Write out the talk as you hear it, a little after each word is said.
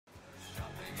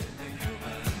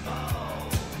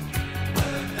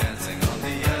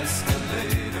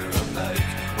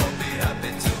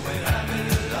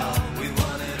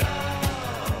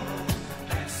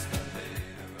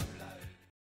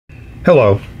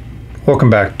Hello, welcome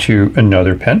back to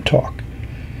another Pen Talk.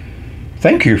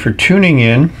 Thank you for tuning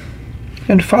in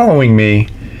and following me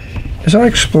as I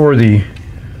explore the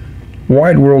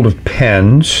wide world of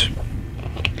pens.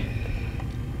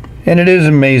 And it is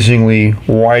amazingly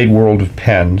wide world of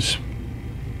pens.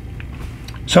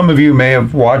 Some of you may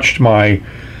have watched my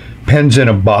Pens in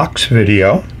a Box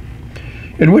video,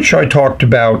 in which I talked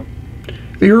about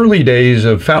the early days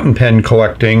of fountain pen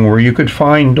collecting, where you could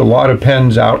find a lot of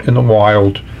pens out in the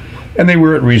wild and they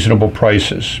were at reasonable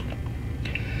prices.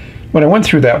 When I went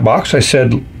through that box, I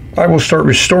said I will start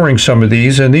restoring some of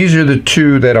these, and these are the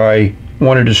two that I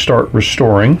wanted to start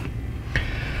restoring.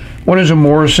 One is a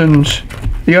Morrison's,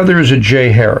 the other is a J.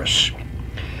 Harris.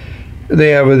 They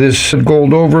have this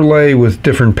gold overlay with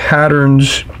different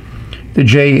patterns. The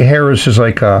J. Harris is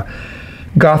like a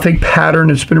Gothic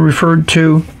pattern, it's been referred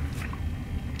to.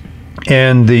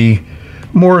 And the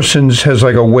Morrison's has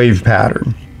like a wave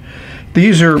pattern.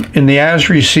 These are in the as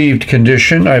received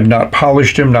condition. I've not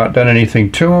polished them, not done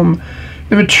anything to them.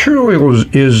 The material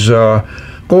is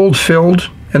gold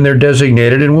filled, and they're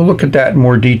designated, and we'll look at that in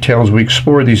more detail as we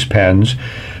explore these pens.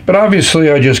 But obviously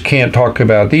I just can't talk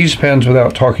about these pens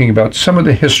without talking about some of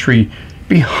the history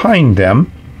behind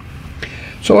them.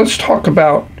 So let's talk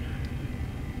about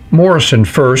Morrison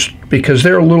first, because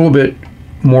they're a little bit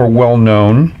more well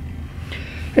known.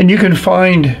 And you can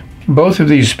find both of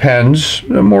these pens.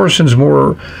 The Morrison's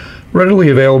more readily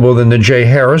available than the J.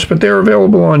 Harris, but they're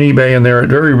available on eBay and they're at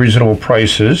very reasonable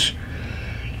prices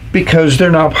because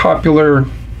they're not popular.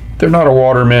 They're not a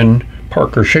Waterman,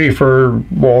 Parker Schaefer,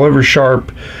 Wahl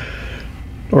Eversharp,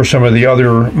 or some of the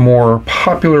other more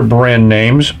popular brand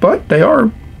names, but they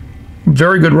are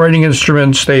very good writing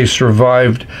instruments. They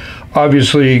survived,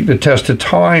 obviously, the test of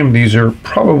time. These are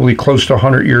probably close to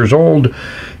 100 years old,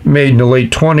 made in the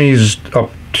late 20s up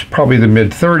to probably the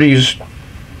mid 30s.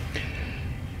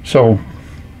 So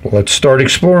let's start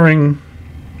exploring.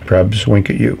 Krebs,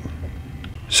 wink at you.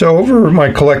 So over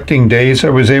my collecting days, I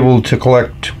was able to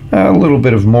collect a little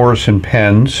bit of Morrison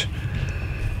pens,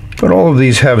 but all of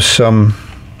these have some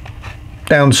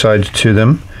downsides to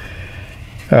them.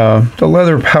 The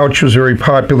leather pouch was very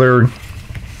popular.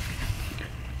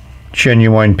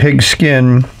 Genuine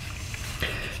pigskin.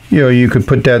 You know, you could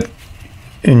put that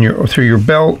in through your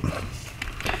belt.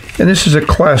 And this is a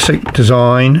classic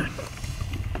design.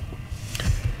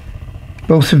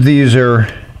 Both of these are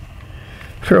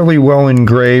fairly well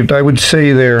engraved. I would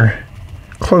say they're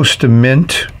close to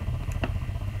mint.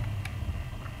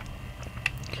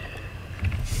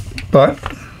 But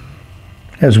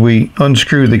as we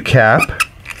unscrew the cap,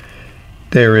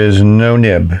 there is no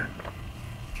nib.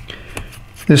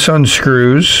 This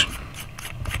unscrews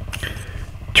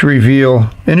to reveal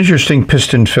an interesting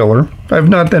piston filler. I've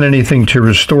not done anything to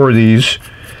restore these.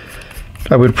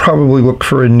 I would probably look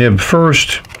for a nib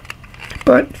first,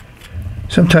 but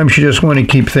sometimes you just want to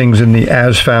keep things in the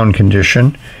as-found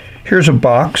condition. Here's a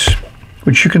box,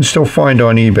 which you can still find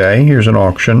on eBay. Here's an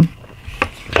auction.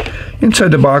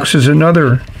 Inside the box is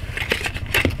another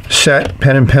set,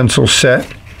 pen and pencil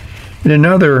set, and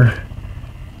another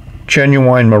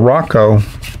genuine Morocco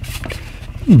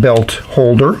belt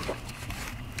holder.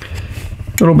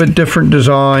 A little bit different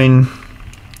design.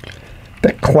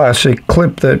 That classic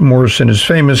clip that Morrison is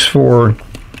famous for.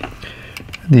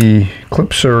 The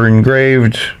clips are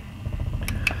engraved,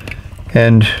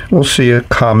 and we'll see a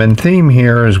common theme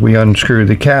here as we unscrew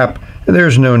the cap.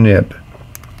 There's no nib.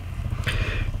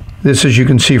 This, as you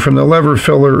can see from the lever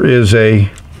filler, is a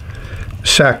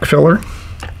sack filler.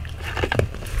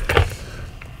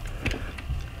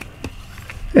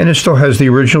 And it still has the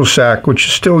original sack, which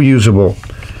is still usable.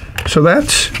 So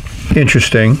that's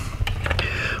interesting.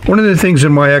 One of the things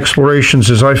in my explorations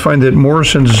is I find that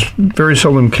Morrison's very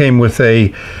seldom came with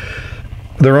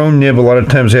their own nib. A lot of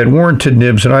times they had warranted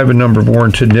nibs, and I have a number of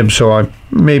warranted nibs, so I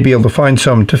may be able to find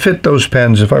some to fit those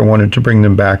pens if I wanted to bring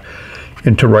them back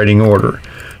into writing order.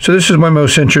 So this is my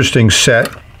most interesting set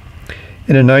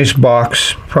in a nice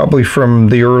box, probably from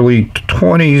the early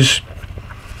 20s.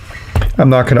 I'm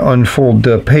not going to unfold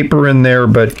the paper in there,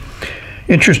 but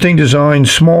interesting design,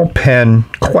 small pen,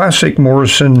 classic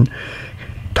Morrison,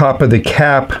 top of the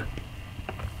cap.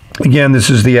 Again, this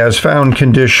is the as found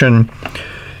condition,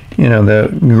 you know, the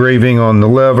engraving on the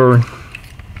lever,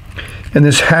 and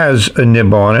this has a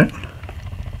nib on it.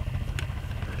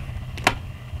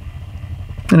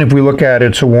 And if we look at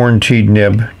it, it's a warranted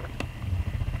nib,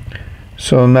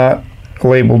 so not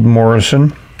labeled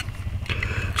Morrison.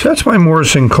 So that's my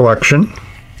Morrison collection.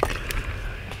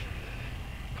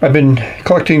 I've been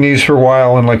collecting these for a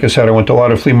while, and like I said, I went to a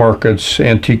lot of flea markets,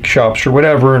 antique shops, or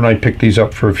whatever, and I picked these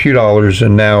up for a few dollars,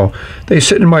 and now they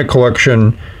sit in my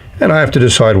collection, and I have to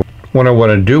decide what I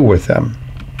want to do with them.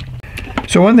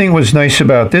 So one thing that was nice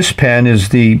about this pen is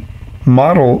the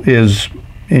model is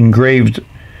engraved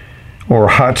or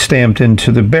hot stamped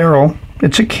into the barrel.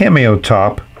 It's a cameo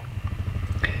top,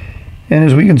 and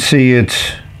as we can see,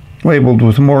 it's labeled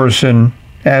with Morrison,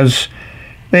 as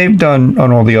they've done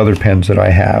on all the other pens that I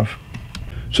have.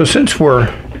 So since we're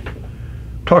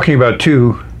talking about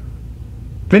two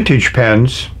vintage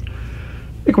pens,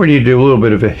 I think we need to do a little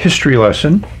bit of a history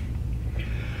lesson.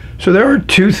 So there are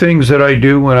two things that I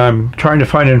do when I'm trying to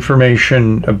find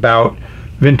information about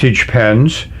vintage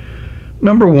pens.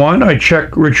 Number one, I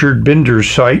check Richard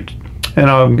Binder's site, and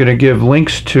I'm going to give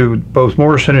links to both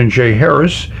Morrison and J.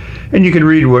 Harris, and you can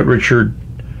read what Richard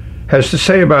has to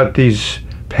say about these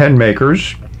pen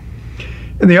makers.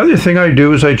 And the other thing I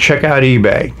do is I check out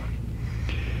eBay.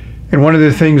 And one of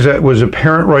the things that was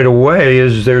apparent right away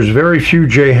is there's very few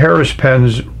J. Harris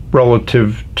pens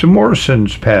relative to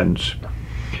Morrison's pens.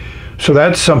 So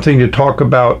that's something to talk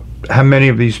about, how many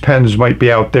of these pens might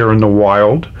be out there in the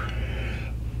wild.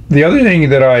 The other thing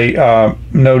that I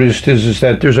noticed is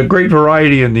that there's a great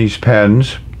variety in these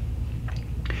pens,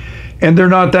 and they're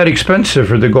not that expensive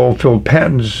for the gold-filled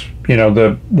pens. You know,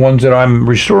 the ones that I'm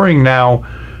restoring now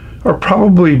are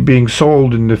probably being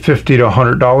sold in the $50 to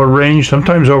 $100 range,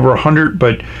 sometimes over $100,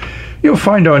 but you'll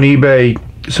find on eBay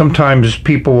sometimes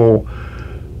people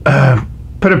will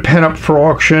put a pen up for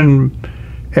auction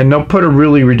and they'll put a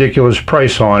really ridiculous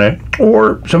price on it,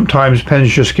 or sometimes pens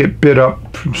just get bid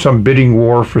up from some bidding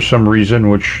war for some reason,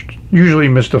 which usually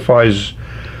mystifies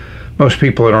most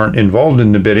people that aren't involved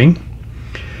in the bidding.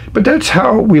 But that's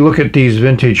how we look at these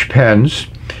vintage pens.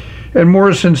 And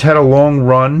Morrison's had a long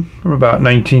run from about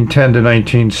 1910 to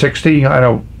 1960.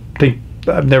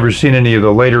 I've never seen any of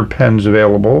the later pens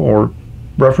available or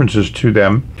references to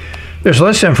them. There's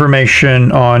less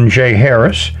information on J.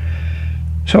 Harris.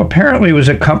 So apparently it was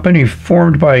a company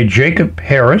formed by Jacob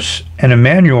Harris and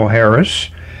Emmanuel Harris,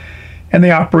 and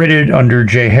they operated under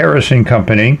J. Harris and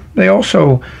Company. They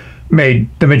also made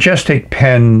the Majestic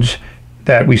pens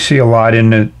that we see a lot in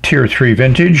the Tier 3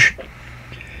 vintage,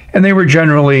 and they were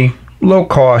generally low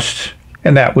cost,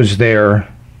 and that was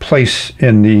their place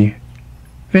in the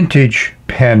vintage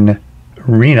pen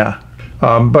arena.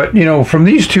 But you know, from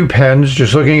these two pens,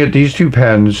 just looking at these two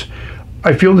pens,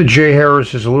 I feel the J.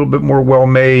 Harris is a little bit more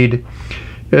well-made.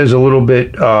 It has a little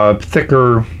bit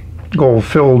thicker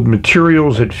gold-filled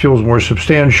materials. It feels more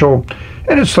substantial,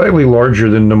 and it's slightly larger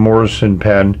than the Morrison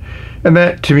pen, and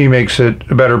that to me makes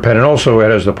it a better pen. And also it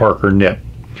has the Parker nib.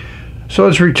 So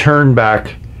let's return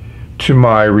back to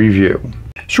my review.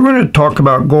 So we're going to talk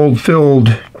about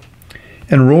gold-filled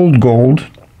and rolled gold.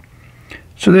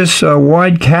 So this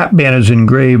wide cap band is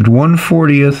engraved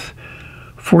 1/40th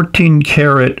 14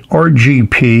 karat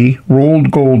RGP rolled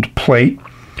gold plate,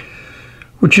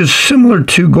 which is similar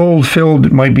to gold filled.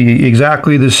 It might be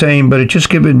exactly the same, but it's just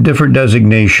given different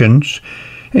designations.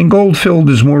 And gold filled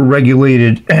is more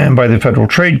regulated by the Federal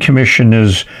Trade Commission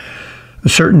as a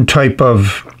certain type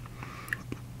of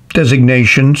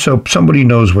designation, so somebody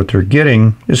knows what they're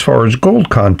getting as far as gold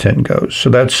content goes. So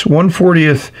that's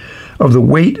 1/40th of the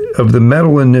weight of the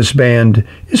metal in this band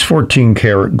is 14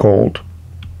 karat gold.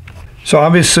 So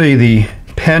obviously the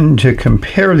pen to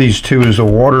compare these two is a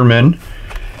Waterman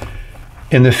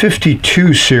in the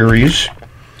 52 series.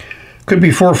 Could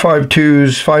be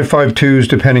 452s, 552s,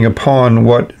 depending upon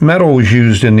what metal was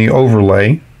used in the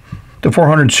overlay. The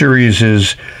 400 series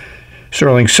is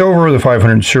sterling silver. The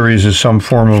 500 series is some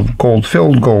form of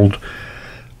gold-filled gold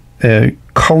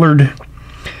colored.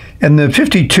 And the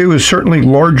 52 is certainly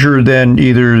larger than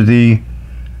either the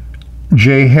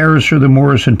J. Harris or the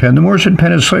Morrison pen. The Morrison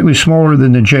pen is slightly smaller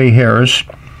than the J. Harris.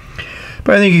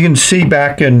 But I think you can see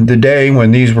back in the day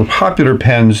when these were popular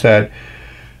pens that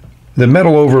the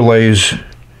metal overlays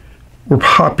were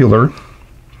popular.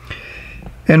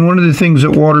 And one of the things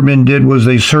that Waterman did was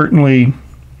they certainly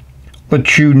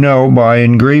let you know by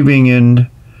engraving in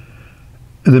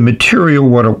the material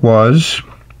what it was.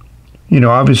 You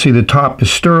know, obviously the top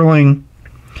is sterling.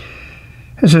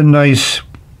 Has a nice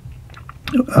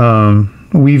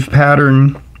weave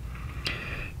pattern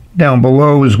down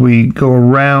below as we go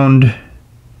around.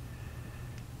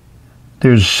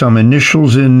 There's some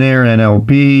initials in there,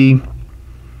 NLB.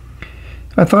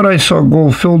 I thought I saw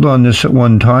gold filled on this at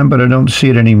one time, but I don't see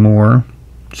it anymore.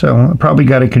 So I probably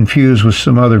got it confused with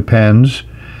some other pens.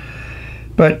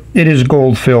 But it is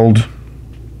gold filled.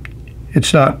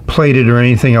 It's not plated or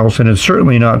anything else, and it's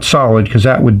certainly not solid, because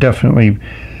that would definitely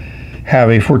have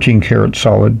a 14 karat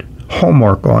solid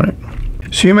hallmark on it.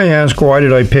 So you may ask, why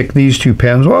did I pick these two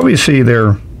pens? Well, obviously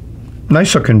they're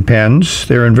nice looking pens.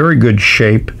 They're in very good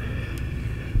shape.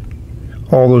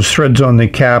 All those threads on the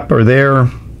cap are there.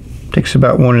 Takes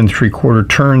about 1 3/4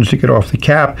 turns to get off the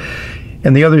cap.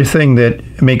 And the other thing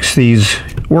that makes these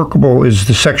workable is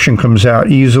the section comes out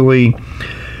easily.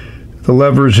 The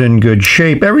lever's in good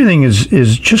shape. Everything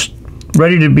is just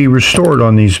ready to be restored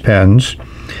on these pens.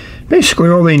 Basically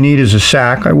all they need is a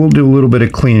sack. I will do a little bit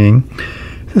of cleaning.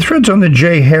 The threads on the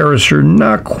J. Harris are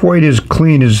not quite as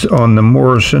clean as on the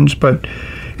Morrisons, but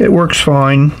it works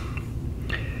fine.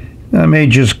 I may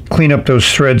just clean up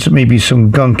those threads. There may be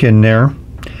some gunk in there.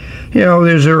 You know,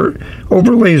 there's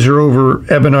overlays are over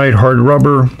ebonite hard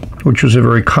rubber, which was a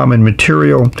very common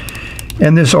material,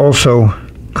 and this also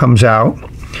comes out.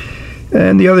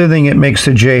 And the other thing that makes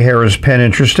the J. Harris pen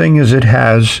interesting is it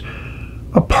has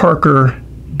a Parker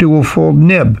dual fold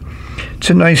nib. It's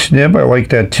a nice nib. I like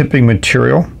that tipping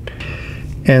material.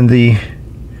 And the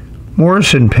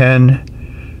Morrison pen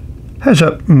has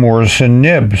a Morrison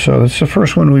nib, so that's the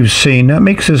first one we've seen. That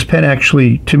makes this pen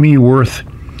actually, to me, worth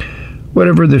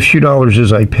whatever the few dollars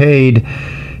is I paid,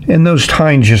 and those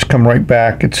tines just come right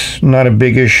back. It's not a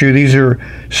big issue. These are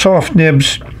soft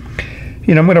nibs.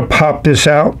 You know, I'm going to pop this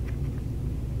out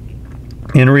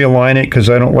and realign it because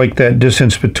I don't like that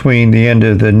distance between the end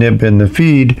of the nib and the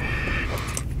feed.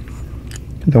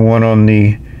 The one on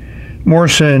the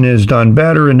Morrison is done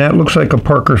better, and that looks like a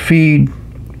Parker feed,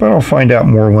 but I'll find out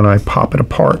more when I pop it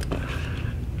apart.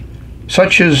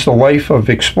 Such is the life of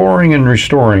exploring and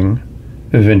restoring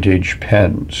vintage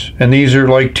pens. And these are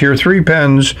like tier 3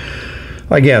 pens.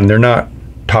 Again, they're not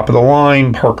top of the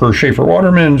line, Parker, Schaefer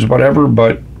Watermans, whatever,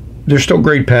 but they're still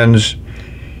great pens,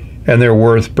 and they're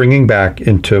worth bringing back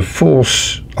into full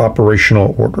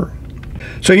operational order.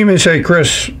 So you may say,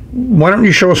 Chris, why don't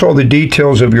you show us all the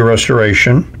details of your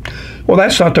restoration? Well,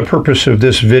 that's not the purpose of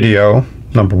this video,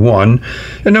 number one.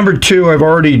 And number two, I've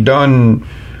already done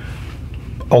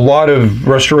a lot of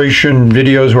restoration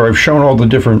videos where I've shown all the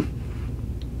different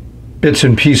bits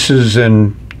and pieces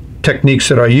and techniques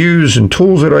that I use and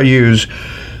tools that I use.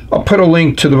 I'll put a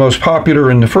link to the most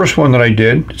popular and the first one that I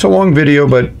did. It's a long video,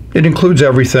 but it includes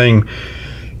everything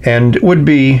and would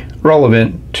be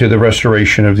relevant to the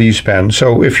restoration of these pens.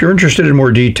 So if you're interested in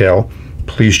more detail,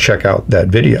 please check out that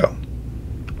video.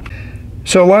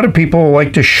 So a lot of people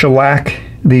like to shellac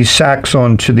these sacks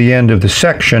onto the end of the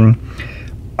section.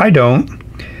 I don't.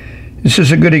 This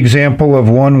is a good example of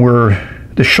one where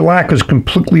the shellac has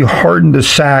completely hardened the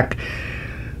sack,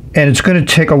 and it's going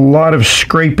to take a lot of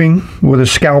scraping with a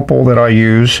scalpel that I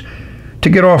use to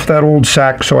get off that old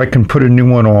sack so I can put a new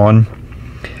one on.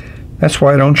 That's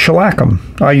why I don't shellac them.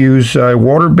 I use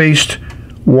water-based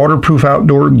waterproof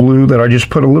outdoor glue that I just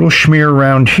put a little smear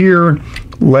around here,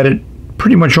 let it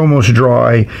pretty much almost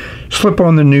dry, slip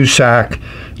on the new sack,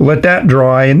 let that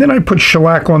dry, and then I put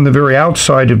shellac on the very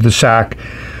outside of the sack,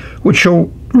 which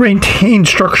will maintain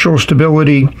structural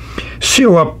stability,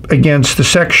 seal up against the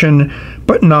section,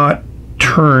 but not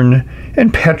turn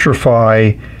and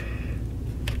petrify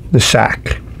the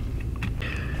sack.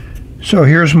 So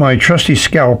here's my trusty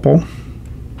scalpel.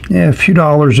 Yeah, a few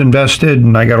dollars invested,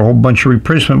 and I got a whole bunch of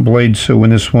replacement blades, so when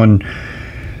this one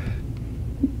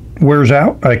wears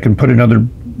out, I can put another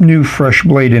new fresh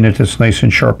blade in it that's nice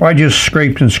and sharp. I just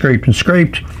scraped and scraped and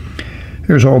scraped.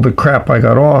 Here's all the crap I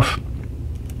got off.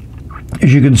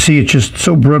 As you can see, it's just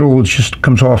so brittle, it just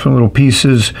comes off in little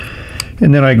pieces.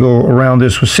 And then I go around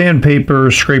this with sandpaper,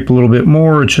 scrape a little bit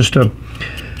more. It's just a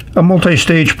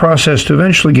multi-stage process to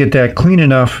eventually get that clean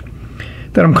enough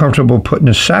that I'm comfortable putting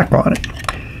a sack on it.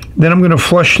 Then I'm going to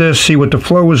flush this, see what the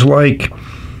flow is like.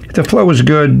 If the flow is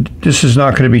good, this is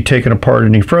not going to be taken apart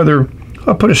any further.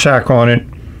 I'll put a sack on it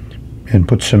and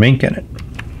put some ink in it.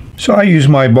 So I use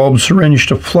my bulb syringe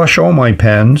to flush all my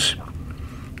pens.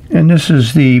 And this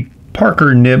is the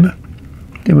Parker nib.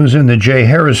 It was in the J.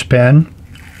 Harris pen.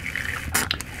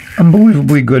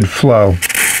 Unbelievably good flow.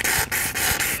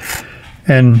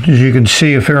 And as you can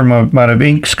see, a fair amount of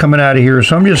ink's coming out of here.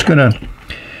 So I'm just going to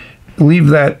leave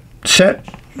that set.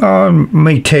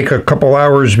 May take a couple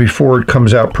hours before it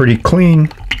comes out pretty clean.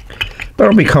 But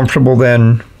I'll be comfortable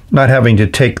then not having to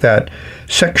take that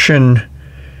section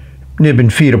nib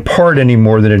and feed apart any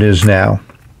more than it is now.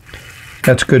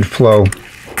 That's good flow.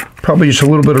 Probably just a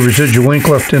little bit of residual ink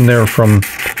left in there from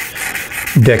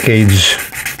decades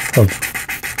of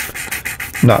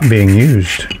not being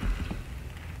used.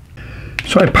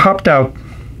 So I popped out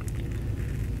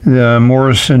the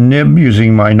Morrison nib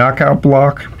using my knockout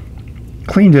block,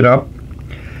 cleaned it up.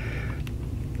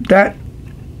 That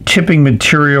tipping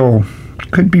material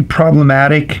could be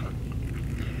problematic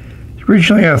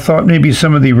Originally I thought maybe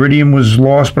some of the iridium was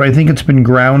lost, but I think it's been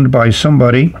ground by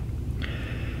somebody.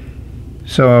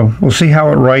 So we'll see how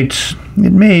it writes.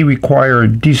 It may require a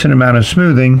decent amount of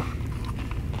smoothing.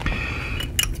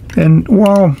 And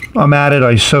while I'm at it,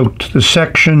 I soaked the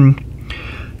section,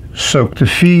 soaked the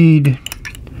feed.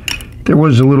 There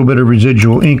was a little bit of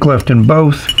residual ink left in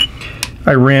both.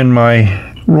 I ran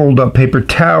my rolled up paper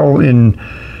towel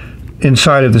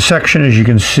inside of the section. As you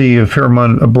can see, a fair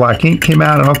amount of black ink came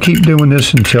out, and I'll keep doing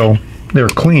this until they're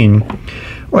clean.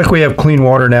 Like we have clean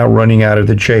water now running out of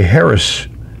the J. Harris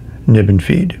nib and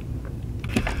feed.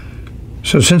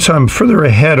 So since I'm further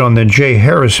ahead on the J.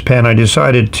 Harris pen, I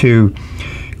decided to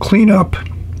clean up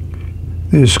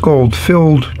this gold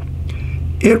filled.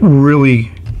 It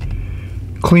really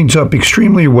cleans up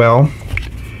extremely well.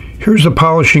 Here's the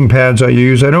polishing pads I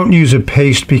use. I don't use a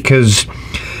paste because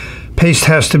paste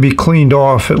has to be cleaned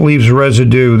off. It leaves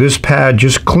residue. This pad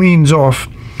just cleans off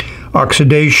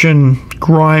oxidation,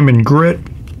 grime, and grit,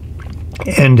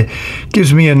 and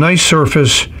gives me a nice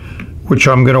surface which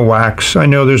I'm going to wax. I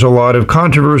know there's a lot of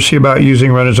controversy about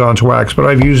using Renaissance wax, but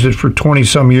I've used it for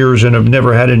 20-some years and have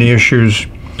never had any issues,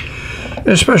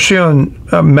 especially on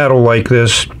a metal like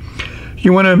this.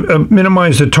 You want to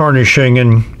minimize the tarnishing,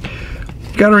 and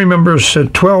you got to remember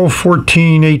 12,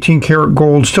 14, 18 karat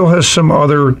gold still has some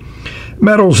other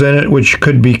metals in it, which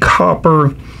could be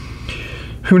copper.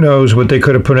 Who knows what they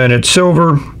could have put in it,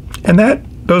 silver, and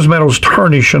those metals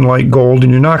tarnish unlike gold,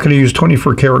 and you're not going to use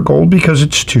 24 karat gold because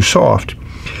it's too soft.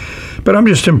 But I'm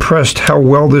just impressed how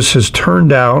well this has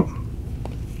turned out.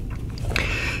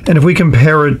 And if we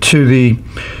compare it to the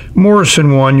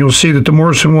Morrison one, you'll see that the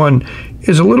Morrison one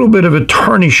is a little bit of a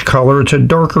tarnish color. It's a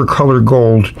darker color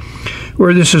gold,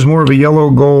 where this is more of a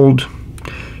yellow gold.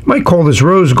 You might call this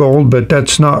rose gold, but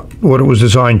that's not what it was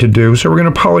designed to do. So we're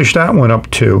going to polish that one up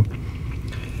too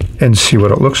and see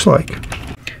what it looks like.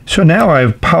 So now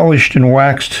I've polished and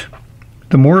waxed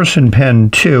the Morrison pen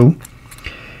too.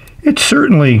 It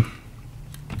certainly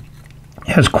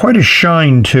has quite a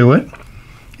shine to it,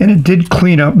 and it did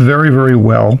clean up very, very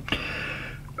well.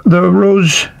 The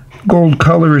rose gold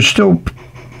color is still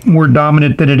more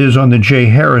dominant than it is on the J.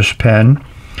 Harris pen.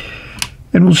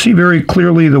 And we'll see very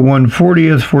clearly the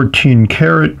 1/40th 14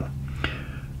 karat.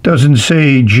 Doesn't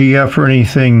say GF or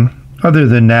anything other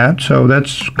than that, so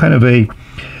that's kind of a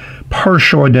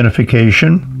partial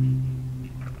identification.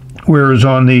 Whereas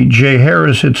on the J.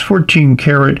 Harris, it's 14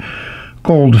 karat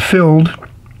gold filled,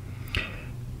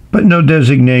 but no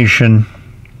designation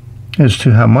as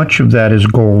to how much of that is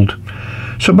gold.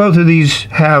 So both of these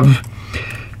have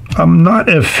not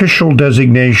an official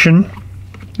designation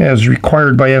as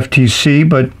required by FTC,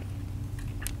 but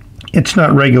it's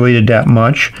not regulated that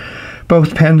much.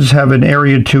 Both pens have an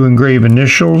area to engrave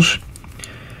initials.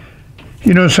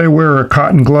 You notice I wear a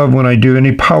cotton glove when I do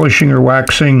any polishing or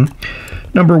waxing.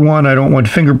 Number one, I don't want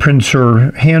fingerprints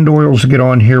or hand oils to get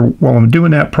on here while I'm doing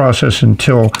that process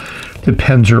until the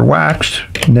pens are waxed,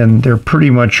 and then they're pretty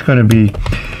much going to be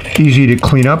easy to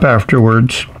clean up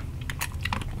afterwards.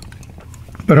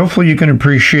 But hopefully you can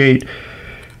appreciate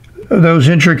those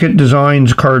intricate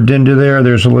designs carved into there.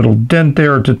 There's a little dent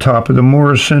there at the top of the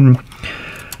Morrison.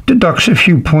 Deducts a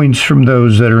few points from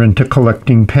those that are into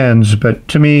collecting pens, but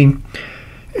to me,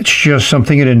 it's just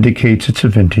something that indicates it's a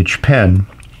vintage pen.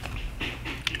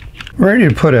 Ready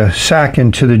to put a sack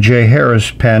into the J.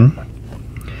 Harris pen.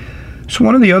 So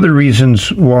one of the other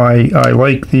reasons why I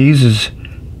like these is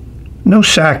no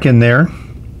sack in there.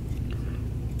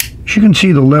 As you can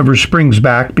see, the lever springs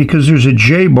back because there's a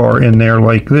J bar in there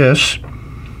like this.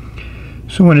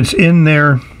 So when it's in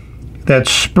there, that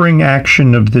spring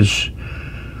action of this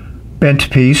bent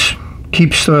piece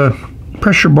keeps the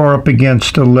pressure bar up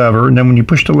against the lever, and then when you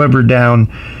push the lever down,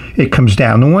 it comes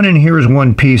down. The one in here is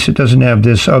one piece. It doesn't have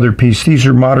this other piece. These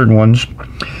are modern ones.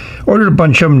 Ordered a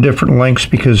bunch of them different lengths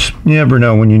because you never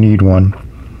know when you need one.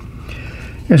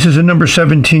 This is a number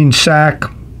 17 sack.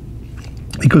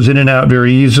 It goes in and out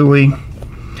very easily.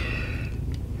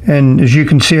 And as you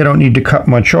can see, I don't need to cut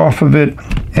much off of it.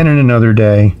 And in another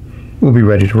day, we'll be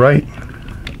ready to write.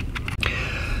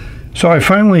 So I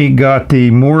finally got the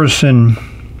Morrison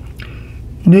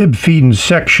nib feed and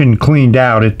section cleaned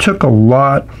out. It took a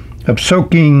lot of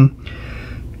soaking,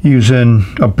 using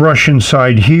a brush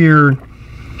inside here,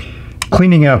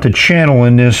 cleaning out the channel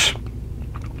in this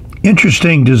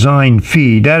interesting design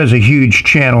feed. That is a huge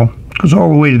channel. Goes all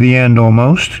the way to the end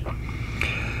almost.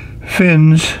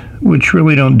 Fins, which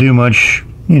really don't do much,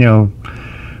 you know,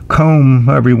 comb,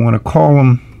 however you want to call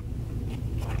them.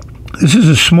 This is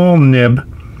a small nib,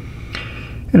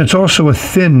 and it's also a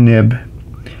thin nib.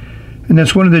 And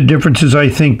that's one of the differences, I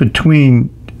think, between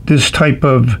this type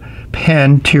of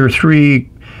pen, Tier 3,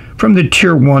 from the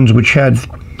Tier 1s, which had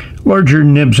larger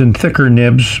nibs and thicker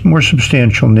nibs, more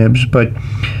substantial nibs, but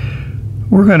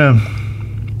we're going to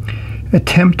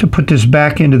attempt to put this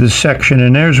back into the section,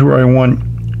 and there's where I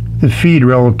want the feed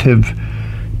relative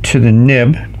to the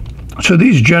nib. So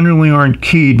these generally aren't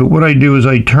keyed, but what I do is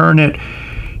I turn it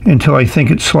until I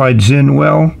think it slides in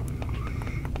well,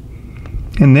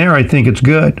 and there I think it's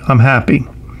good. I'm happy.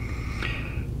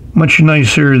 Much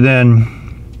nicer than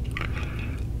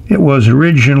it was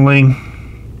originally,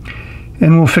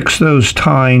 and we'll fix those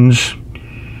tines.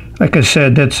 Like I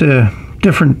said, that's a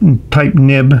different type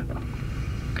nib.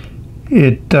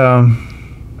 It's going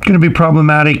to be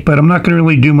problematic, but I'm not going to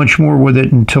really do much more with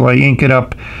it until I ink it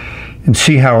up and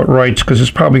see how it writes, because it's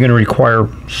probably going to require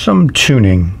some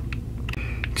tuning.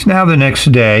 It's now the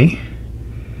next day,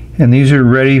 and these are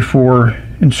ready for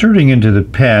inserting into the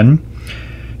pen.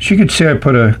 So you can see I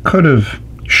put a coat of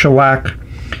shellac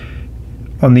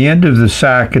on the end of the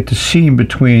sack at the seam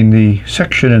between the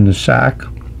section and the sack.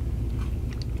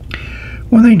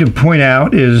 One thing to point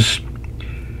out is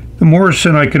the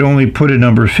Morrison I could only put a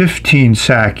number 15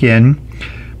 sack in,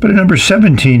 but a number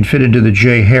 17 fit into the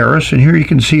J. Harris, and here you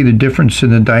can see the difference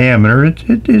in the diameter.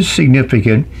 It is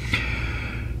significant.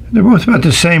 They're both about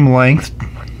the same length.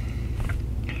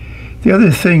 The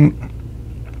other thing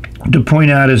to point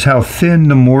out is how thin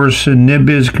the Morrison nib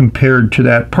is compared to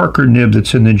that Parker nib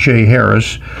that's in the J.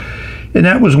 Harris, and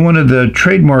that was one of the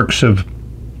trademarks of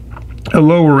a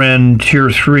lower end Tier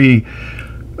 3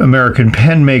 American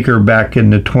pen maker back in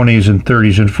the 20s and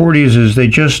 30s and 40s, is they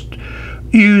just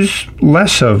use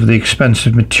less of the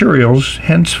expensive materials.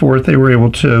 Henceforth, they were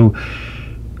able to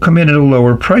come in at a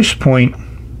lower price point,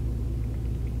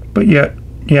 but yet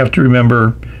you have to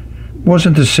remember it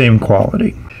wasn't the same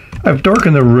quality. I've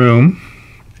darkened the room.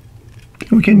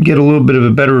 We can get a little bit of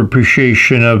a better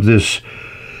appreciation of this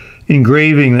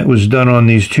engraving that was done on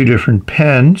these two different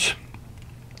pens.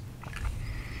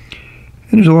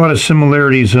 And there's a lot of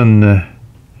similarities on the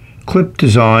clip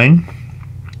design.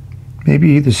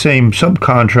 Maybe the same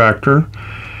subcontractor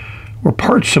or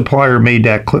parts supplier made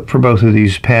that clip for both of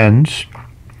these pens.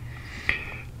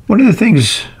 One of the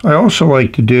things I also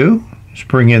like to do is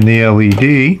bring in the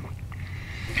LED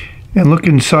and look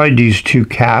inside these two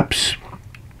caps.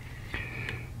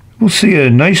 We'll see a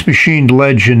nice machined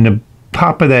ledge in the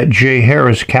top of that J.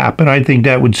 Harris cap, and I think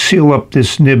that would seal up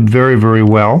this nib very, very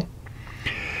well.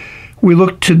 We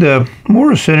look to the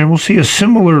Morrison and we'll see a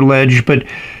similar ledge, but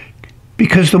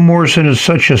because the Morrison is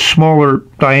such a smaller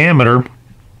diameter,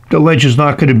 the ledge is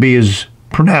not going to be as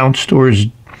pronounced or as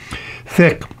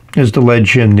thick as the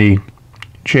ledge in the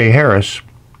J. Harris.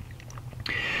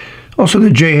 Also,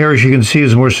 the J. Harris, you can see,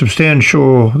 is more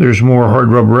substantial. There's more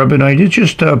hard rubber ebonite. It's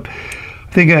just, I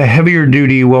think, a heavier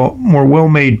duty, more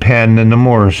well-made pen than the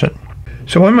Morrison.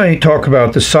 So I might talk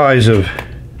about the size of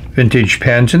vintage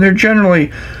pens, and they're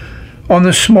generally on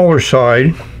the smaller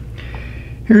side.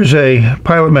 Here's a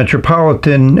Pilot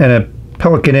Metropolitan and a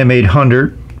Pelikan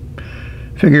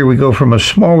M800. Figure we go from a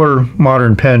smaller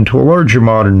modern pen to a larger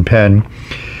modern pen.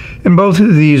 And both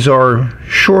of these are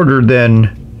shorter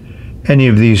than any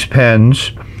of these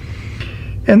pens.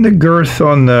 And the girth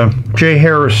on the J.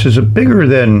 Harris is bigger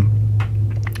than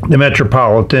the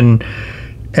Metropolitan.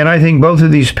 And I think both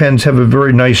of these pens have a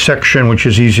very nice section, which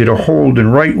is easy to hold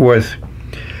and write with.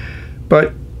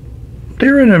 But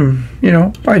they're in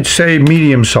a, I'd say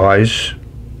medium size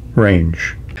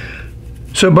range.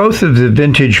 So both of the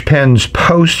vintage pens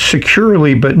post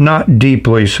securely but not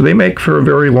deeply, so they make for a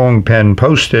very long pen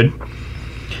posted.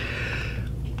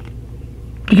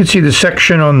 You can see the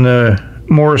section on the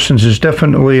Morrisons is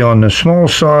definitely on the small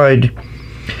side,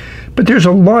 but there's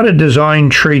a lot of design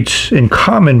traits in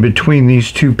common between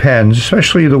these two pens,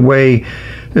 especially the way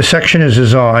the section is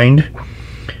designed,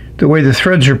 the way the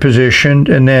threads are positioned,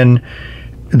 and then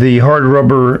the hard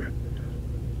rubber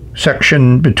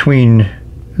section between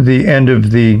the end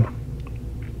of the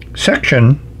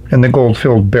section and the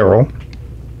gold-filled barrel.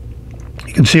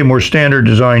 You can see a more standard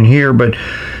design here, but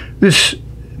this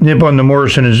nib on the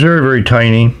Morrison is very, very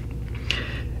tiny.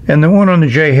 And the one on the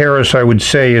J. Harris, I would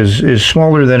say, is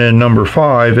smaller than a number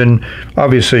 5, and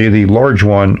obviously the large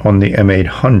one on the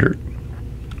M800.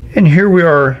 And here we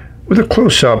are with a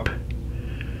close-up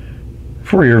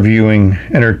for your viewing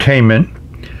entertainment.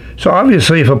 So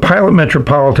obviously, if a Pilot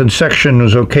Metropolitan section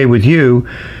was okay with you,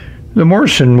 the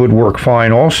Morrison would work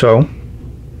fine also,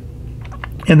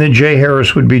 and the J.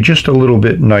 Harris would be just a little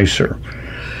bit nicer.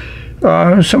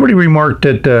 Somebody remarked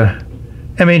that the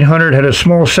M800 had a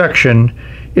small section.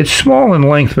 It's small in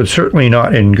length, but certainly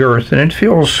not in girth, and it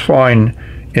feels fine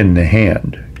in the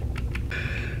hand.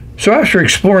 So after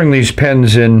exploring these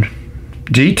pens in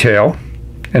detail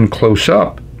and close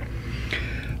up.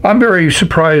 I'm very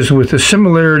surprised with the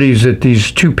similarities that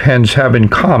these two pens have in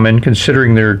common,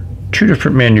 considering they're two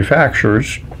different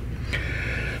manufacturers,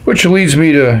 which leads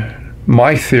me to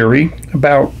my theory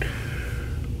about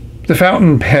the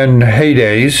fountain pen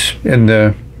heydays in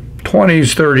the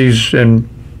 20s, 30s, and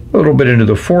a little bit into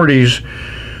the 40s,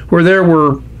 where there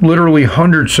were literally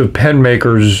hundreds of pen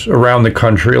makers around the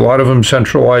country, a lot of them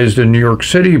centralized in New York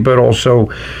City, but also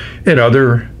in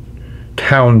other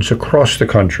towns across the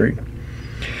country.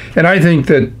 And I think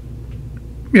that,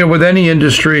 with any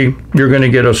industry, you're going to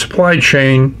get a supply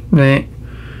chain.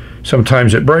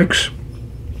 Sometimes it breaks,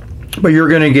 but you're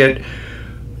going to get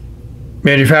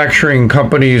manufacturing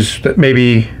companies that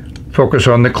maybe focus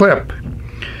on the clip,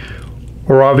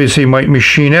 or obviously might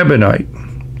machine ebonite.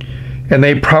 And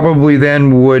they probably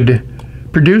then would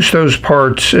produce those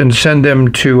parts and send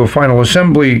them to a final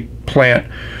assembly plant,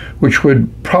 which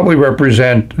would probably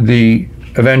represent the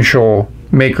eventual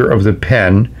maker of the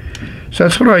pen. So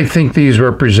that's what I think these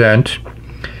represent.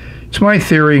 It's my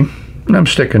theory, and I'm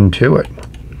sticking to it.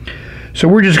 So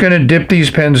we're just going to dip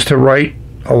these pens to write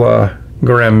a la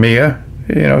Graham Mia.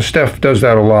 Steph does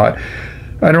that a lot.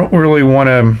 I don't really want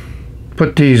to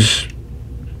put these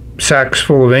sacks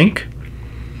full of ink.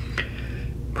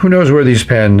 Who knows where these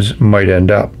pens might end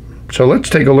up. So let's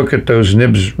take a look at those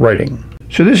nibs writing.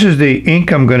 So this is the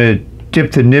ink I'm going to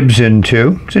dip the nibs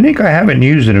into. It's an ink I haven't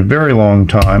used in a very long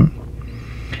time.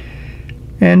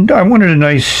 And I wanted a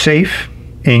nice, safe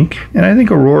ink. And I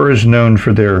think Aurora is known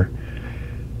for their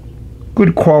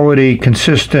good quality,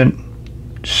 consistent,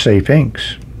 safe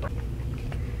inks.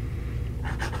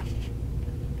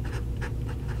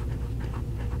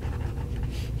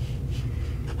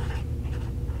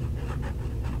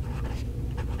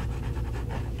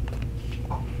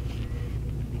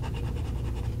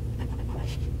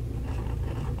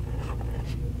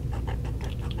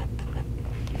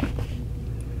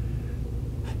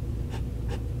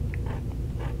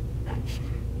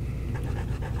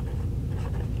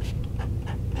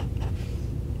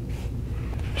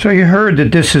 So you heard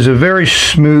that this is a very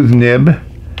smooth nib.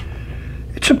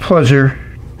 It's a pleasure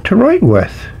to write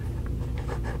with.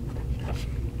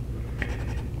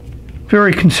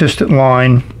 Very consistent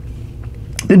line.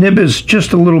 The nib is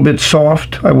just a little bit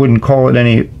soft. I wouldn't call it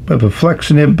any of a flex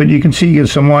nib, but you can see you get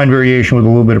some line variation with a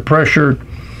little bit of pressure.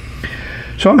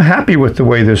 So I'm happy with the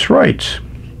way this writes.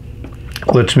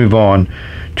 Let's move on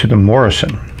to the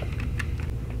Morrison.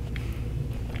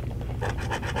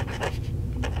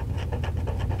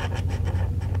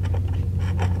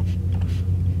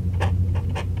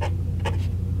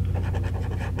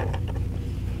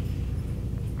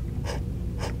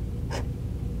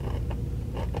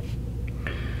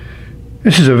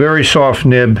 This is a very soft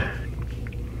nib.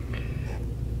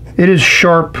 It is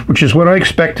sharp, which is what I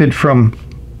expected from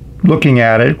looking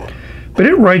at it, but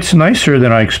it writes nicer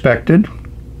than I expected,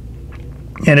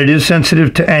 and it is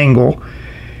sensitive to angle.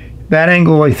 That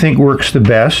angle, I think, works the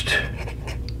best.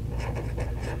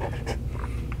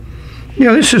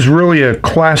 This is really a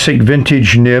classic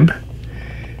vintage nib.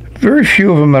 Very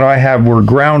few of them that I have were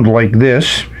ground like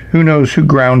this. Who knows who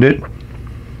ground it,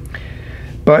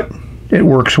 but it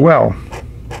works well.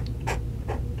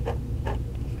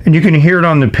 And you can hear it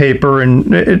on the paper,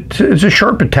 and it's a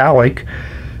sharp italic,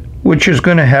 which is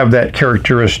going to have that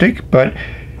characteristic, but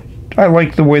I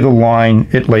like the way the line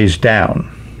it lays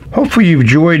down. Hopefully you've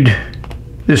enjoyed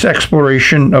this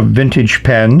exploration of vintage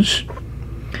pens.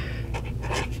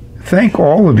 Thank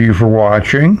all of you for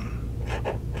watching.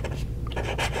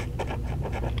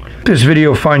 This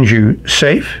video finds you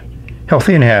safe,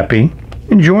 healthy, and happy,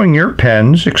 enjoying your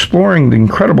pens, exploring the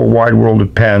incredible wide world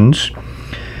of pens.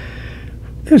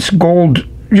 This gold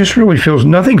just really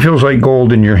nothing feels like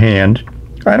gold in your hand.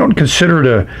 I don't consider it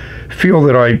a feel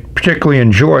that I particularly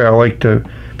enjoy. I like to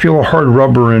feel a hard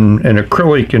rubber and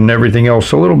acrylic and everything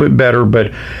else a little bit better,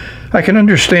 but I can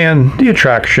understand the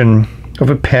attraction of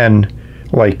a pen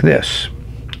like this.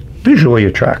 Visually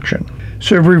attraction.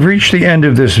 So we've reached the end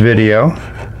of this video.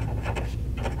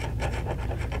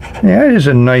 Yeah, it is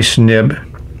a nice nib.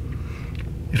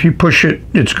 If you push it,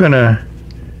 it's going to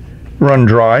run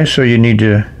dry, so you need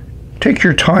to take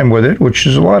your time with it, which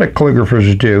is a lot of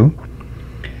calligraphers do.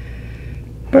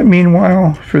 But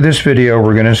meanwhile, for this video,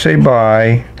 we're going to say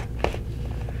bye.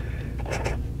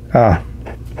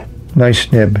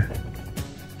 Nice nib.